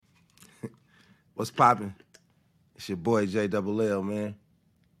What's poppin'? It's your boy J Double L, man.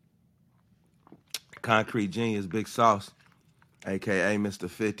 Concrete Genius, Big Sauce, aka Mr.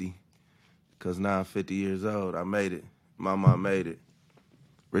 50. Cause now I'm 50 years old. I made it. Mama, I made it.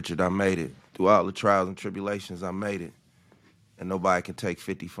 Richard, I made it. Through all the trials and tribulations, I made it. And nobody can take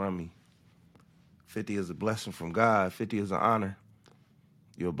 50 from me. 50 is a blessing from God. 50 is an honor.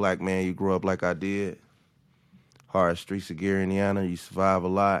 You're a black man, you grew up like I did. Hard streets of Gary, Indiana. You survive a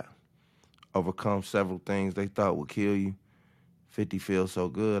lot. Overcome several things they thought would kill you. 50 feels so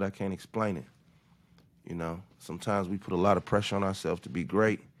good, I can't explain it. You know, sometimes we put a lot of pressure on ourselves to be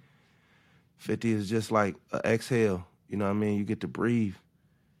great. 50 is just like an exhale. You know what I mean? You get to breathe.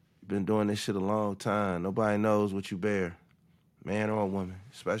 You've been doing this shit a long time. Nobody knows what you bear, man or woman,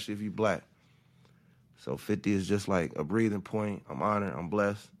 especially if you black. So 50 is just like a breathing point. I'm honored. I'm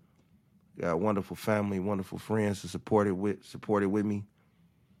blessed. Got a wonderful family, wonderful friends to support it with me.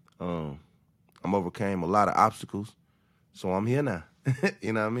 I'm overcame a lot of obstacles, so I'm here now.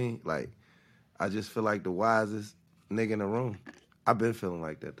 You know what I mean? Like, I just feel like the wisest nigga in the room. I've been feeling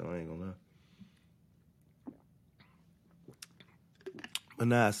like that, though. I ain't gonna lie. But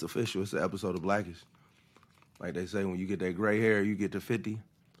now it's official. It's an episode of Blackish. Like they say, when you get that gray hair, you get to 50.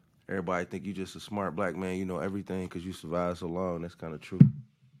 Everybody think you just a smart black man. You know everything because you survived so long. That's kind of true.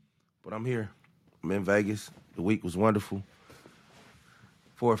 But I'm here. I'm in Vegas. The week was wonderful.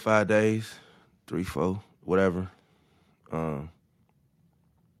 4 or 5 days, 3, 4, whatever.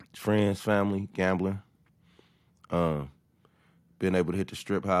 Friends, family, gambling. Being able to hit the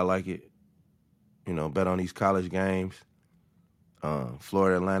strip how I like it. You know, bet on these college games.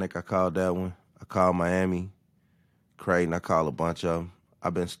 Florida Atlantic, I called that one. I called Miami. Creighton, I called a bunch of them.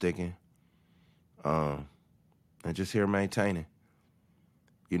 I've been sticking. And just here maintaining.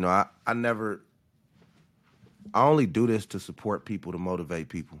 You know, I only do this to support people, to motivate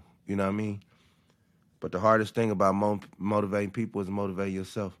people. You know what I mean? But the hardest thing about motivating people is motivating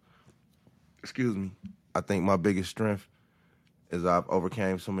yourself. Excuse me. I think my biggest strength is I've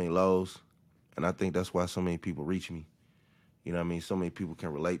overcame so many lows, and I think that's why so many people reach me. You know what I mean? So many people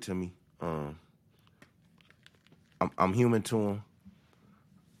can relate to me. I'm human to them.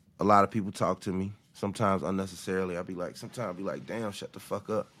 A lot of people talk to me, sometimes unnecessarily. Sometimes I'll be like, damn, shut the fuck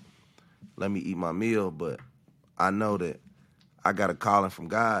up. Let me eat my meal. But I know that I got a calling from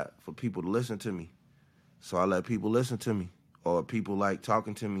God for people to listen to me. So I let people listen to me, or people like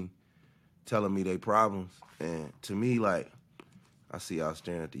talking to me, telling me their problems. And to me, like, I see y'all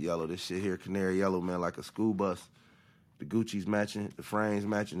staring at the yellow. This shit here, canary yellow, man, like a school bus. The Gucci's matching, the frames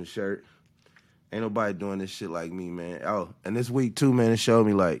matching the shirt. Ain't nobody doing this shit like me, man. Oh, and this week, too, man, it showed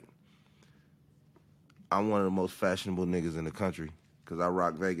me, like, I'm one of the most fashionable niggas in the country because I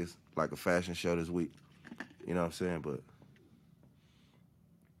rock Vegas like a fashion show this week. You know what I'm saying? But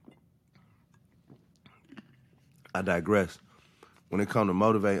I digress. When it comes to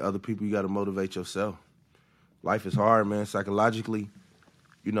motivate other people, you got to motivate yourself. Life is hard, man. Psychologically,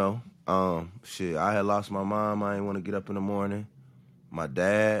 you know, shit, I had lost my mom. I didn't want to get up in the morning. My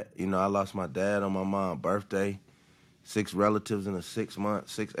dad, you know, I lost my dad on my mom's birthday. 6 relatives in a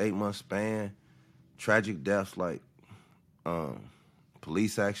 8 month span. Tragic deaths like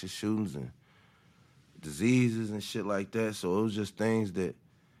police action shootings and diseases and shit like that. So it was just things that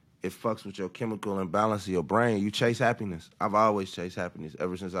it fucks with your chemical imbalance of your brain. You chase happiness. I've always chased happiness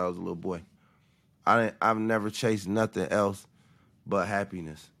ever since I was a little boy. I've never chased nothing else but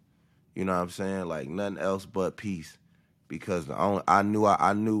happiness. You know what I'm saying? Like nothing else but peace. Because I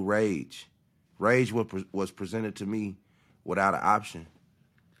knew rage. Rage was presented to me without an option.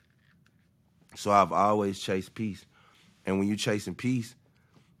 So I've always chased peace. And when you're chasing peace,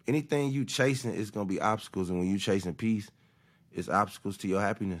 anything you chasing is gonna be obstacles. And when you chasing peace, it's obstacles to your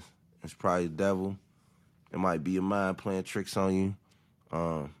happiness. It's probably the devil. It might be your mind playing tricks on you.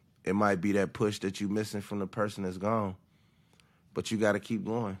 It might be that push that you missing from the person that's gone. But you got to keep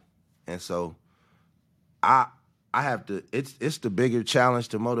going. And so I have to. It's the bigger challenge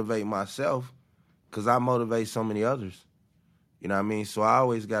to motivate myself because I motivate so many others. You know what I mean? So I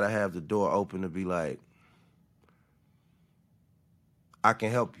always got to have the door open to be like, I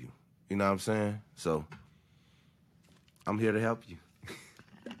can help you. You know what I'm saying? So I'm here to help you.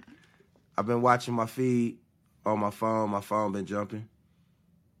 I've been watching my feed on my phone. My phone been jumping.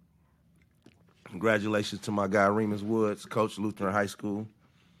 Congratulations to my guy, Remus Woods, Coach Lutheran High School.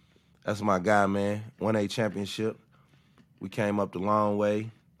 That's my guy, man. 1A championship. We came up the long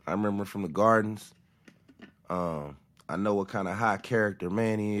way. I remember from the Gardens. I know what kind of high character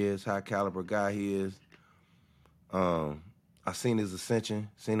man he is, high caliber guy he is. I seen his ascension,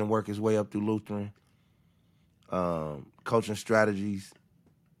 seen him work his way up through Lutheran. Coaching strategies,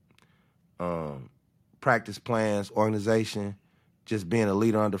 practice plans, organization, just being a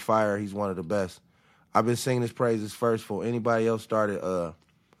leader under fire. He's one of the best. I've been singing his praises first before anybody else started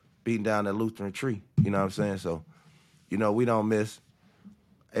beating down that Lutheran tree. You know what I'm saying? So, we don't miss.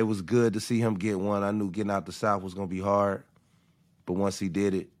 It was good to see him get one. I knew getting out the South was going to be hard. But once he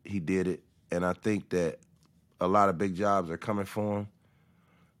did it, he did it. And I think that a lot of big jobs are coming for him.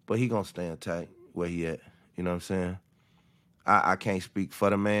 But he going to stand tight where he at. You know what I'm saying? I can't speak for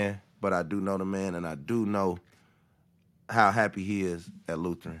the man, but I do know the man, and I do know how happy he is at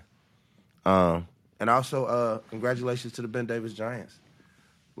Lutheran. And also, congratulations to the Ben Davis Giants.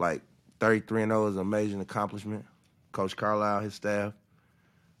 33-0 is an amazing accomplishment. Coach Carlisle, his staff,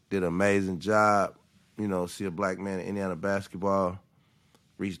 did an amazing job. See a black man in Indiana basketball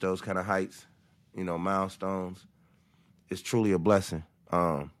reach those kind of heights, milestones. It's truly a blessing.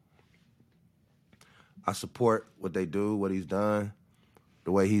 I support what they do, what he's done,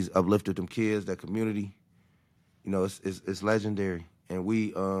 the way he's uplifted them kids, that community. It's legendary. And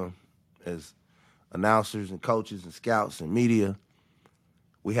we, as announcers and coaches and scouts and media,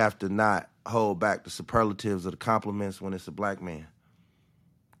 we have to not hold back the superlatives of the compliments when it's a black man.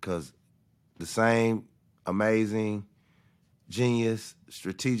 Because the same amazing, genius,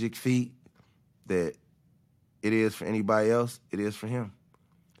 strategic feat that it is for anybody else, it is for him.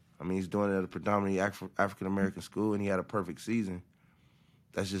 He's doing it at a predominantly African-American school, and he had a perfect season.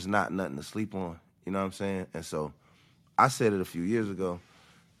 That's just not nothing to sleep on. You know what I'm saying? And so I said it a few years ago.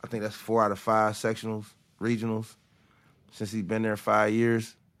 I think that's 4 out of 5 sectionals, regionals. Since he's been there 5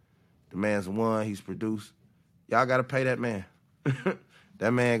 years, the man's won, he's produced. Y'all got to pay that man.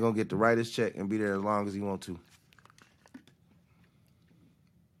 That man going to get the rightest check and be there as long as he want to.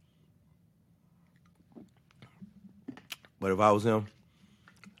 But if I was him,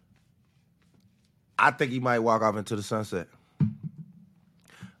 I think he might walk off into the sunset.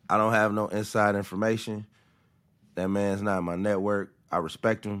 I don't have no inside information. That man's not in my network. I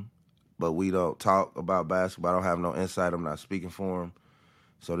respect him, but we don't talk about basketball. I don't have no insight. I'm not speaking for him.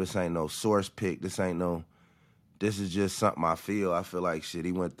 So this ain't no source pick. This is just something I feel. I feel like, shit,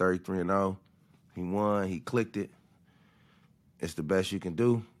 he went 33-0. He won. He clicked it. It's the best you can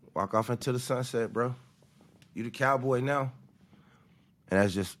do. Walk off into the sunset, bro. You the cowboy now. And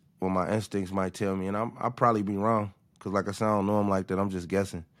that's just what my instincts might tell me. And I'll probably be wrong. Because like I said, I don't know him like that. I'm just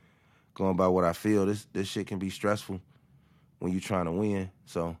guessing. Going by what I feel. This shit can be stressful when you're trying to win.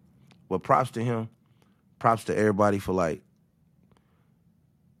 So, but props to him. Props to everybody for,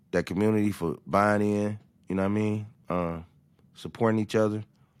 that community for buying in. You know what I mean? Supporting each other.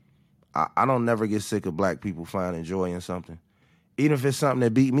 I don't never get sick of black people finding joy in something. Even if it's something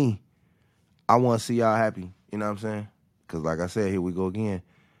that beat me, I want to see y'all happy. You know what I'm saying? Because like I said, here we go again.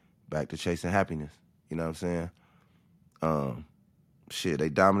 Back to chasing happiness. You know what I'm saying? Shit, they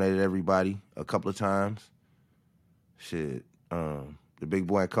dominated everybody a couple of times. Shit, the big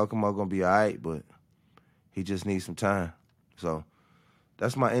boy in Kokomo going to be all right, but he just needs some time. So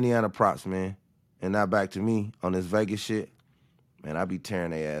that's my Indiana props, man. And now back to me on this Vegas shit. Man, I be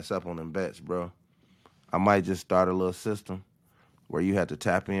tearing their ass up on them bets, bro. I might just start a little system where you have to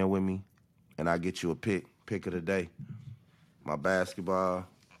tap in with me, and I get you a pick of the day. My basketball,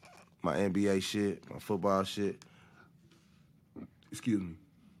 my NBA shit, my football shit. Excuse me.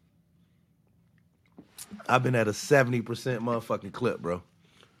 I've been at a 70% motherfucking clip, bro.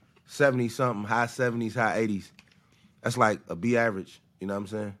 70-something, high 70s, high 80s. That's like a B average. You know what I'm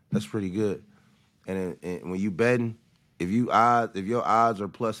saying? That's pretty good. And when you betting, if your odds are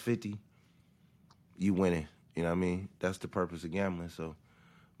plus 50, you winning. You know what I mean? That's the purpose of gambling. So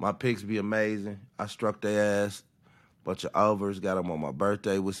my picks be amazing. I struck their ass. Bunch of overs. Got them on my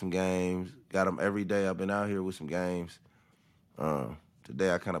birthday with some games. Got them every day. I've been out here with some games.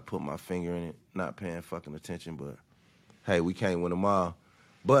 Today I kind of put my finger in it, not paying fucking attention, but hey, we can't win them all.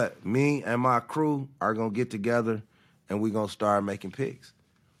 But me and my crew are going to get together and we're going to start making picks.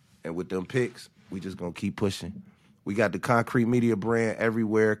 And with them picks, we just going to keep pushing. We got the Concrete Media brand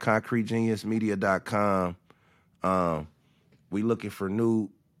everywhere, concretegeniusmedia.com. We looking for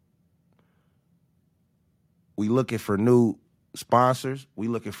new sponsors. We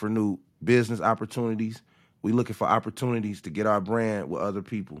looking for new business opportunities. We looking for opportunities to get our brand with other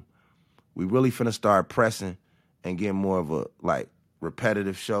people. We really finna start pressing and get more of a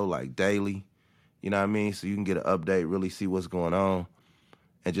repetitive show, like daily. You know what I mean? So you can get an update, really see what's going on,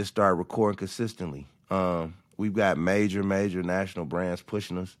 and just start recording consistently. We've got major national brands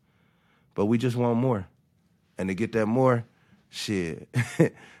pushing us, but we just want more. And to get that more, shit,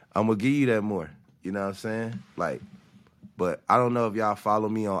 I'm gonna give you that more. You know what I'm saying? But I don't know if y'all follow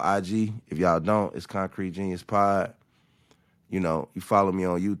me on IG. If y'all don't, it's Concrete Genius Pod. You know, you follow me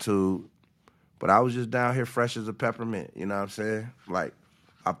on YouTube. But I was just down here fresh as a peppermint, you know what I'm saying? Like,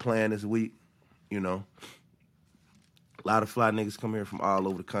 I plan this week, you know. A lot of fly niggas come here from all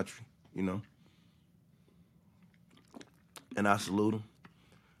over the country, you know. And I salute them,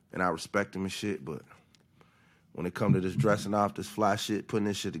 and I respect them and shit, but when it come to this dressing off, this fly shit, putting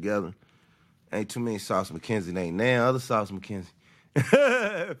this shit together, ain't too many Sauce Mackenzie. There ain't damn other Sauce Mackenzie.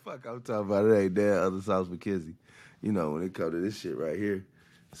 Fuck, I'm talking about it ain't damn other Sauce Mackenzie. You know, when it come to this shit right here.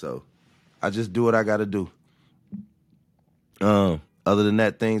 So, I just do what I gotta do. Other than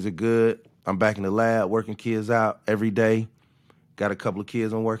that, things are good. I'm back in the lab working kids out every day. Got a couple of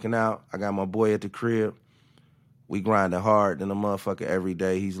kids I'm working out. I got my boy at the crib. We grinding hard than a motherfucker every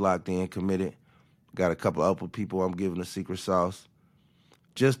day. He's locked in, committed. Got a couple of other people I'm giving the secret sauce.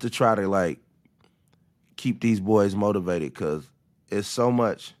 Just to try to, like, keep these boys motivated, because it's so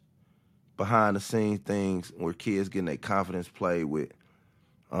much behind the scenes things where kids getting their confidence played with.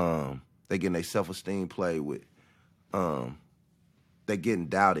 They getting their self-esteem played with. They getting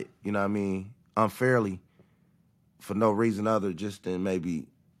doubted, you know what I mean, unfairly, for no reason other, just then maybe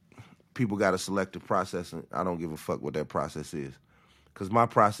people got a selective process, and I don't give a fuck what that process is. Because my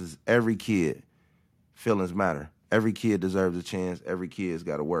process, every kid, feelings matter. Every kid deserves a chance. Every kid's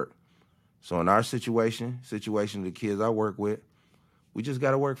got to work. So in our situation of the kids I work with, we just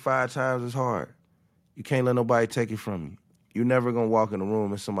got to work 5 times as hard. You can't let nobody take it from you. You're never going to walk in a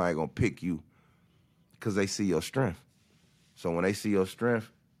room and somebody going to pick you because they see your strength. So when they see your strength,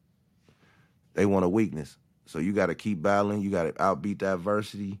 they want a weakness. So you got to keep battling. You got to outbeat the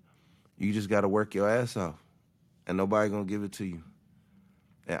adversity. You just got to work your ass off. And nobody going to give it to you.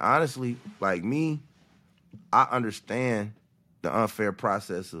 And honestly, like me, I understand the unfair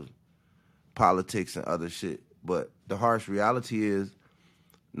process of politics and other shit. But the harsh reality is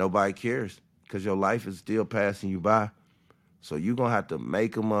nobody cares because your life is still passing you by. So you're going to have to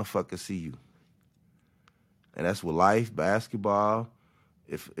make a motherfucker see you. And that's with life, basketball,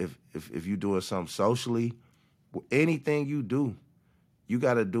 if you're doing something socially, anything you do, you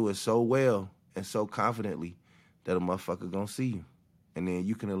got to do it so well and so confidently that a motherfucker going to see you. And then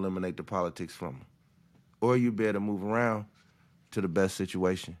you can eliminate the politics from them. Or you better move around to the best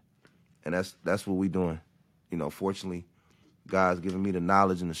situation. And that's what we doing. You know, fortunately, God's giving me the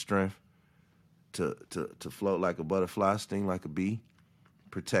knowledge and the strength to float like a butterfly, sting like a bee,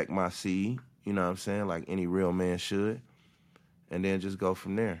 protect my seed, you know what I'm saying, like any real man should, and then just go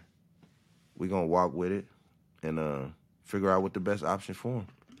from there. We're going to walk with it and figure out what the best option for him.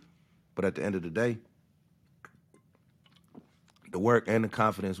 But at the end of the day, the work and the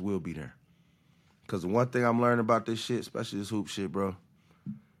confidence will be there. Because the one thing I'm learning about this shit, especially this hoop shit, bro,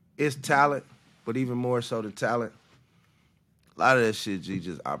 it's talent, but even more so than talent, a lot of that shit, G,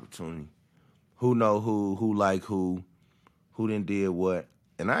 just opportunity. Who know who like who done did what.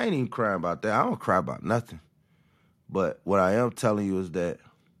 And I ain't even crying about that. I don't cry about nothing. But what I am telling you is that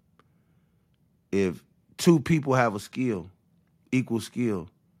if 2 people have a skill, equal skill,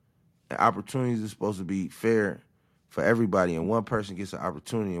 and opportunities are supposed to be fair for everybody, and one person gets an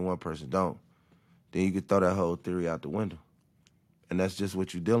opportunity and one person don't, then you could throw that whole theory out the window. And that's just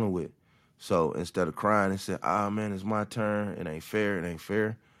what you're dealing with. So instead of crying and saying, man, it's my turn, it ain't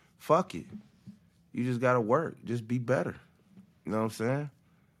fair, fuck it. You just got to work. Just be better. You know what I'm saying?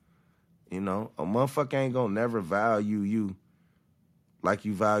 You know, a motherfucker ain't going to never value you like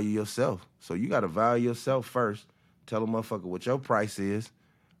you value yourself. So you got to value yourself first. Tell a motherfucker what your price is.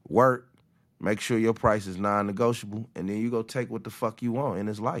 Work. Make sure your price is non-negotiable. And then you go take what the fuck you want in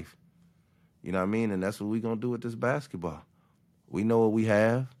this life. You know what I mean? And that's what we going to do with this basketball. We know what we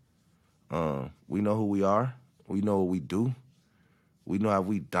have. We know who we are. We know what we do. We know how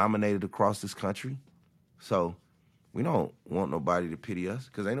we dominated across this country. So we don't want nobody to pity us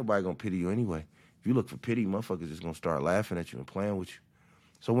because ain't nobody going to pity you anyway. If you look for pity, motherfuckers just going to start laughing at you and playing with you.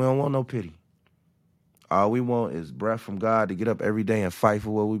 So we don't want no pity. All we want is breath from God to get up every day and fight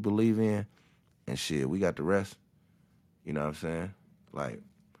for what we believe in. And shit, we got the rest. You know what I'm saying? Like,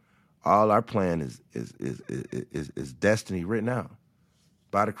 all our plan is destiny written out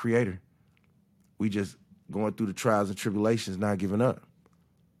by the Creator. We just going through the trials and tribulations, not giving up.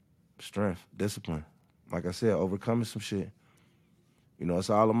 Strength, discipline. Like I said, overcoming some shit. You know, it's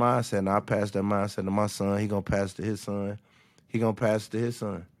all a mindset. And I pass that mindset to my son. He going to pass it to his son. He going to pass it to his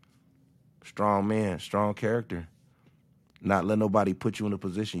son. Strong man, strong character. Not let nobody put you in a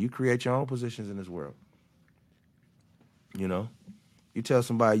position. You create your own positions in this world. You know? You tell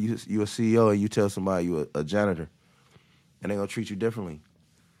somebody you a CEO and you tell somebody you a janitor, and they're going to treat you differently.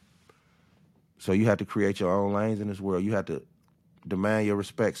 So you have to create your own lanes in this world. You have to demand your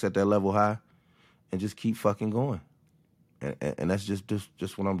respect, set that level high, and just keep fucking going. And that's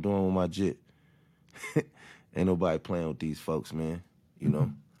just what I'm doing with my jit. Ain't nobody playing with these folks, man. You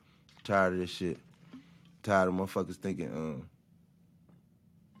know, tired of this shit. Tired of motherfuckers thinking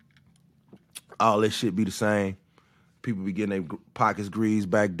all this shit be the same. People be getting their pockets greased,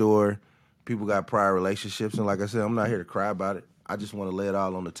 back door. People got prior relationships, and like I said, I'm not here to cry about it. I just want to lay it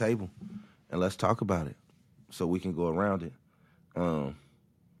all on the table, and let's talk about it so we can go around it.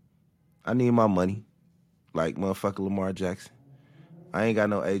 I need my money, like motherfucker Lamar Jackson. I ain't got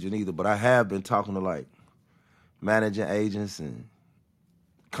no agent either, but I have been talking to like managing agents and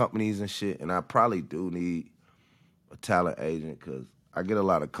companies and shit, and I probably do need a talent agent because I get a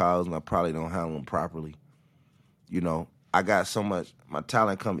lot of calls and I probably don't handle them properly. You know, I got so much, my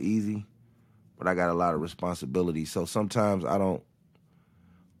talent come easy, but I got a lot of responsibility. So sometimes I don't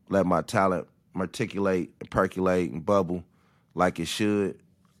let my talent articulate, percolate, and bubble like it should,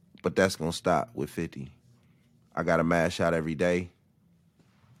 but that's going to stop with 50. I got to mash out every day.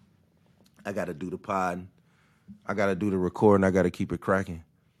 I got to do the pod. I got to do the recording. I got to keep it cracking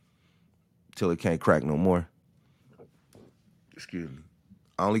till it can't crack no more. Excuse me.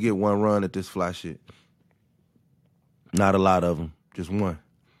 I only get one run at this fly shit. Not a lot of them, just one.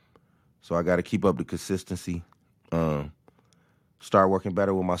 So I got to keep up the consistency. Start working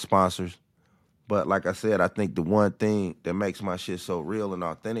better with my sponsors. But like I said, I think the one thing that makes my shit so real and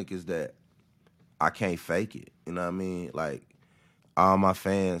authentic is that I can't fake it. You know what I mean? Like, all my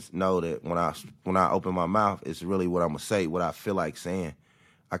fans know that when I open my mouth, it's really what I'm going to say, what I feel like saying.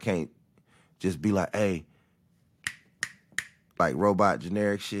 I can't just be like, hey, like robot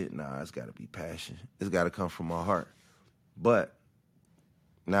generic shit. Nah, it's got to be passion. It's got to come from my heart. But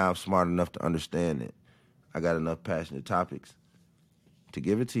now I'm smart enough to understand that I got enough passionate topics to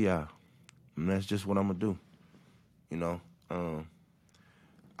give it to y'all. And that's just what I'm going to do. You know,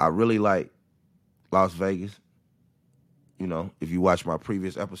 I really like Las Vegas. You know, if you watch my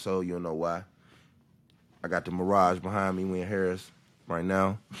previous episode, you'll know why. I got the Mirage behind me. We in Harris right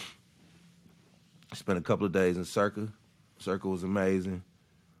now. Spent a couple of days in Circa. Circa was amazing.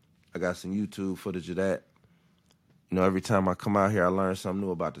 I got some YouTube footage of that. You know, every time I come out here, I learn something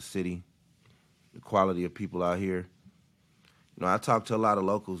new about the city, the quality of people out here. You know, I talk to a lot of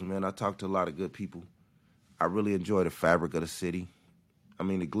locals, man. I talk to a lot of good people. I really enjoy the fabric of the city. I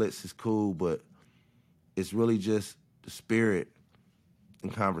mean, the glitz is cool, but it's really just the spirit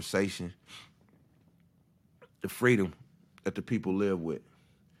and conversation, the freedom that the people live with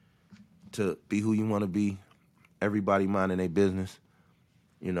to be who you want to be, everybody minding their business.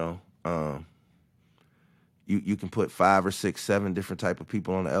 You know, you can put 5 or 6, 7 different type of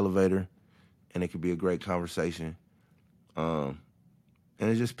people on the elevator, and it could be a great conversation. And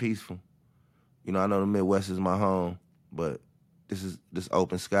it's just peaceful. You know, I know the Midwest is my home, but this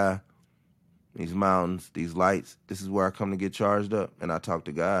open sky, these mountains, these lights, this is where I come to get charged up, and I talk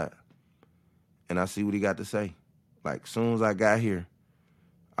to God, and I see what he got to say. Like, soon as I got here,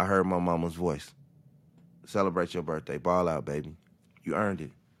 I heard my mama's voice. Celebrate your birthday. Ball out, baby. You earned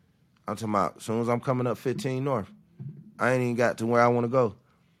it. I'm talking about, as soon as I'm coming up 15 North, I ain't even got to where I want to go.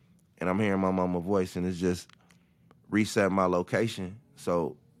 And I'm hearing my mama's voice, and it's just reset my location.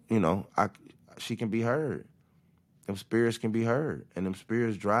 So, you know, she can be heard. Them spirits can be heard. And them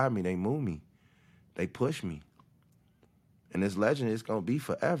spirits drive me. They move me. They push me. And this legend is going to be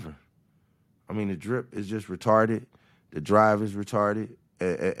forever. I mean, the drip is just retarded. The drive is retarded.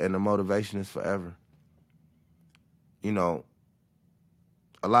 And the motivation is forever. You know,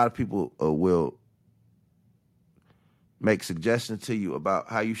 a lot of people will make suggestions to you about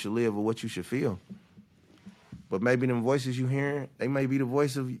how you should live or what you should feel. But maybe them voices you hearing, they may be the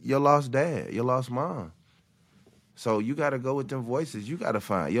voice of your lost dad, your lost mom. So you got to go with them voices. You got to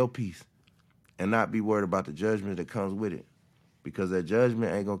find your peace and not be worried about the judgment that comes with it. Because that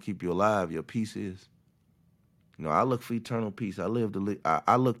judgment ain't going to keep you alive. Your peace is. You know, I look for eternal peace. I look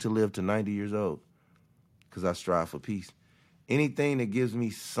to live to 90 years old because I strive for peace. Anything that gives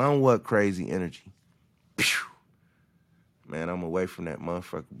me somewhat crazy energy, phew, man, I'm away from that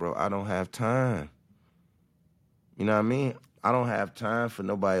motherfucker, bro. I don't have time. You know what I mean? I don't have time for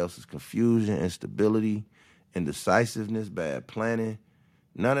nobody else's confusion, instability, indecisiveness, bad planning.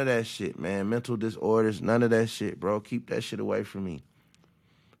 None of that shit, man. Mental disorders, none of that shit, bro. Keep that shit away from me.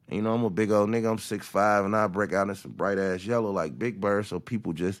 And, you know, I'm a big old nigga. I'm 6'5", and I break out in some bright-ass yellow like Big Bird, so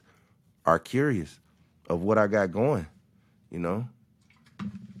people just are curious of what I got going, you know?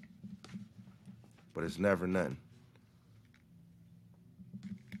 But it's never nothing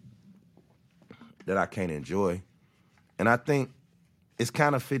that I can't enjoy. And I think it's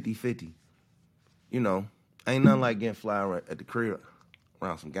kind of 50-50. You know, ain't nothing like getting fly at the crib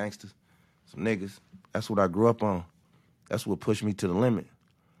around some gangsters, some niggas. That's what I grew up on. That's what pushed me to the limit.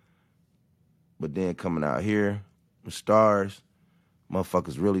 But then coming out here with stars,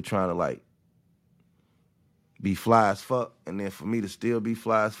 motherfuckers really trying to like be fly as fuck, and then for me to still be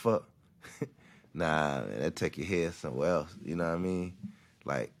fly as fuck, nah, man, that take your head somewhere else. You know what I mean?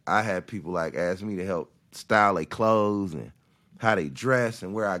 Like, I had people like ask me to help style their clothes and how they dress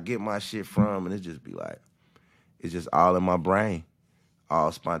and where I get my shit from, and it just be like, it's just all in my brain,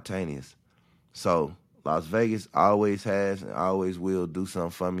 all spontaneous. So Las Vegas always has and always will do something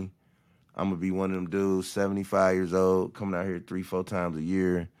for me. I'm gonna be one of them dudes, 75 years old, coming out here 3-4 times a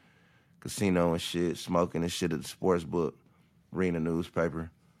year, casino and shit, smoking and shit at the sports book, reading a newspaper.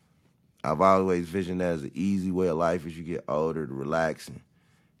 I've always visioned that as an easy way of life as you get older, to relax and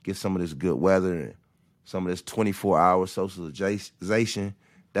get some of this good weather and some of this 24-hour socialization.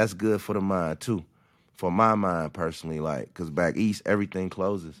 That's good for the mind too. For my mind personally, like, because back east, everything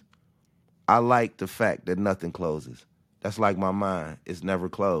closes. I like the fact that nothing closes. That's like my mind. It's never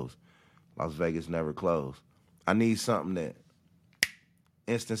closed. Las Vegas never closed. I need something that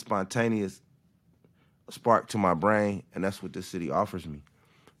instant spontaneous spark to my brain, and that's what this city offers me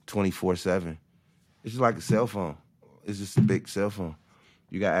 24/7. It's just like a cell phone. It's just a big cell phone.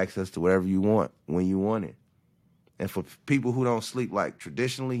 You got access to whatever you want when you want it. And for people who don't sleep like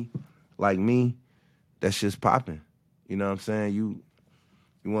traditionally, like me, that shit's popping. You know what I'm saying? You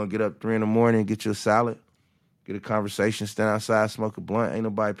want to get up 3 a.m, get you a salad, get a conversation, stand outside, smoke a blunt. Ain't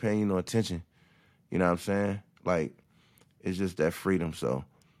nobody paying you no attention. You know what I'm saying? Like, it's just that freedom. So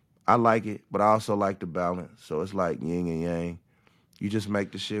I like it, but I also like the balance. So it's like yin and yang. You just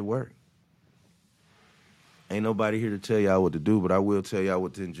make the shit work. Ain't nobody here to tell y'all what to do, but I will tell y'all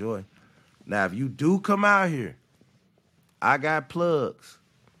what to enjoy. Now, if you do come out here, I got plugs.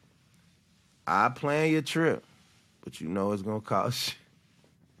 I plan your trip, but you know it's going to cost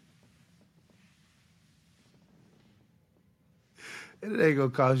you. It ain't going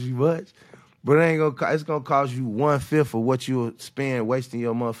to cost you much, but it's going to cost you 1/5 of what you'll spend wasting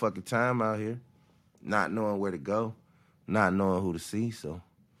your motherfucking time out here, not knowing where to go, not knowing who to see. So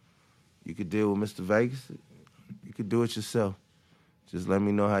you could deal with Mr. Vegas. You could do it yourself. Just let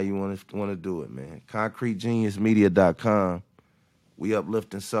me know how you want to do it, man. ConcreteGeniusMedia.com. We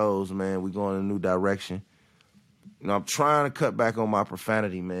uplifting souls, man. We going in a new direction. You know, I'm trying to cut back on my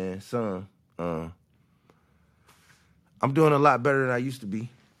profanity, man. Son, I'm doing a lot better than I used to be.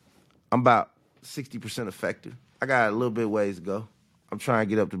 I'm about 60% effective. I got a little bit ways to go. I'm trying to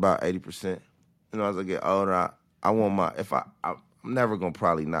get up to about 80%. You know, as I get older, I want I'm never going to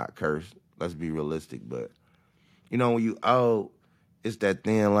probably not curse. Let's be realistic. But, you know, when you old, it's that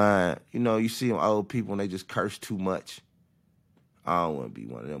thin line. You know, you see them old people and they just curse too much. I don't want to be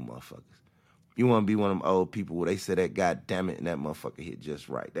one of them motherfuckers. You want to be one of them old people where they say that God damn it and that motherfucker hit just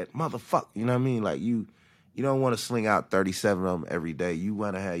right. That motherfucker, you know what I mean? Like you don't want to sling out 37 of them every day. You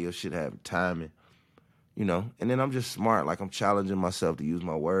want to have your shit have timing, you know? And then I'm just smart. Like, I'm challenging myself to use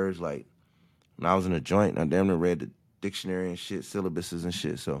my words. Like, when I was in a joint, I damn near read the dictionary and shit, syllabuses and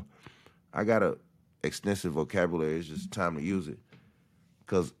shit. So I got a extensive vocabulary. It's just time to use it.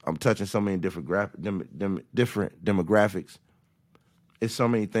 Because I'm touching so many different different demographics. It's so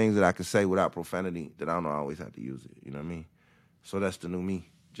many things that I can say without profanity that I don't always have to use it. You know what I mean? So that's the new me.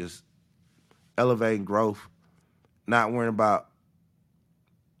 Just elevating growth, not worrying about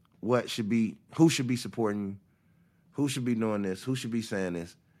who should be supporting you, who should be doing this, who should be saying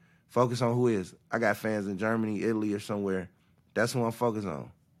this. Focus on who is. I got fans in Germany, Italy, or somewhere. That's who I'm focused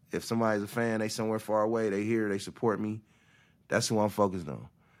on. If somebody's a fan, they somewhere far away, they here, they support me, that's who I'm focused on.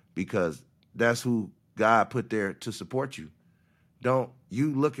 Because that's who God put there to support you. Don't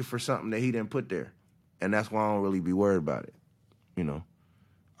you looking for something that he didn't put there. And that's why I don't really be worried about it. You know,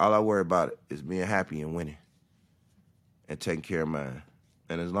 all I worry about is being happy and winning and taking care of mine.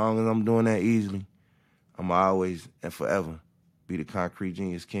 And as long as I'm doing that easily, I'm always and forever be the Concrete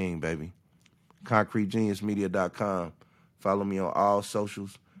Genius King, baby. ConcreteGeniusMedia.com. Follow me on all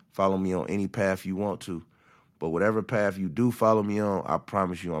socials. Follow me on any path you want to. But whatever path you do follow me on, I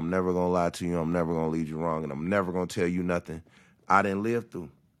promise you I'm never going to lie to you. I'm never going to lead you wrong. And I'm never going to tell you nothing I didn't live through.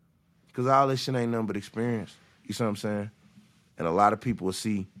 Because all this shit ain't nothing but experience. You see what I'm saying? And a lot of people will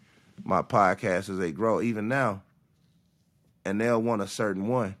see my podcast as they grow, even now, and they'll want a certain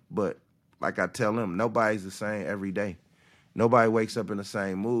one. But like I tell them, nobody's the same every day. Nobody wakes up in the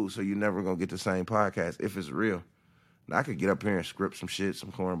same mood, so you're never going to get the same podcast if it's real. Now, I could get up here and script some shit,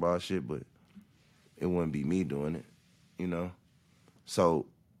 some cornball shit, but it wouldn't be me doing it, you know? So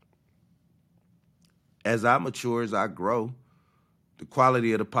as I mature, as I grow, the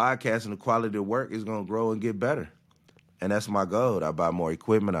quality of the podcast and the quality of work is going to grow and get better. And that's my goal. I buy more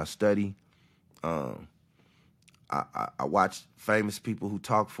equipment. I study. I watch famous people who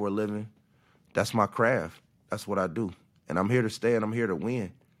talk for a living, That's my craft. That's what I do. And I'm here to stay and I'm here to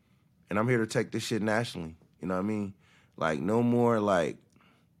win. And I'm here to take this shit nationally. You know what I mean? Like, no more, like,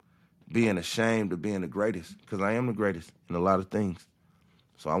 being ashamed of being the greatest. Because I am the greatest in a lot of things.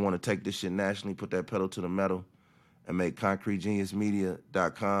 So I want to take this shit nationally, put that pedal to the metal, and make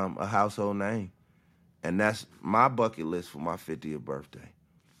ConcreteGeniusMedia.com a household name. And that's my bucket list for my 50th birthday.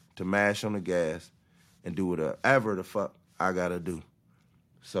 To mash on the gas and do whatever the fuck I gotta do.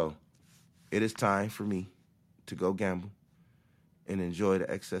 So it is time for me to go gamble and enjoy the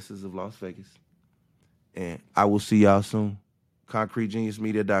excesses of Las Vegas. And I will see y'all soon.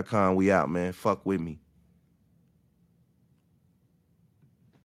 ConcreteGeniusMedia.com. We out, man. Fuck with me.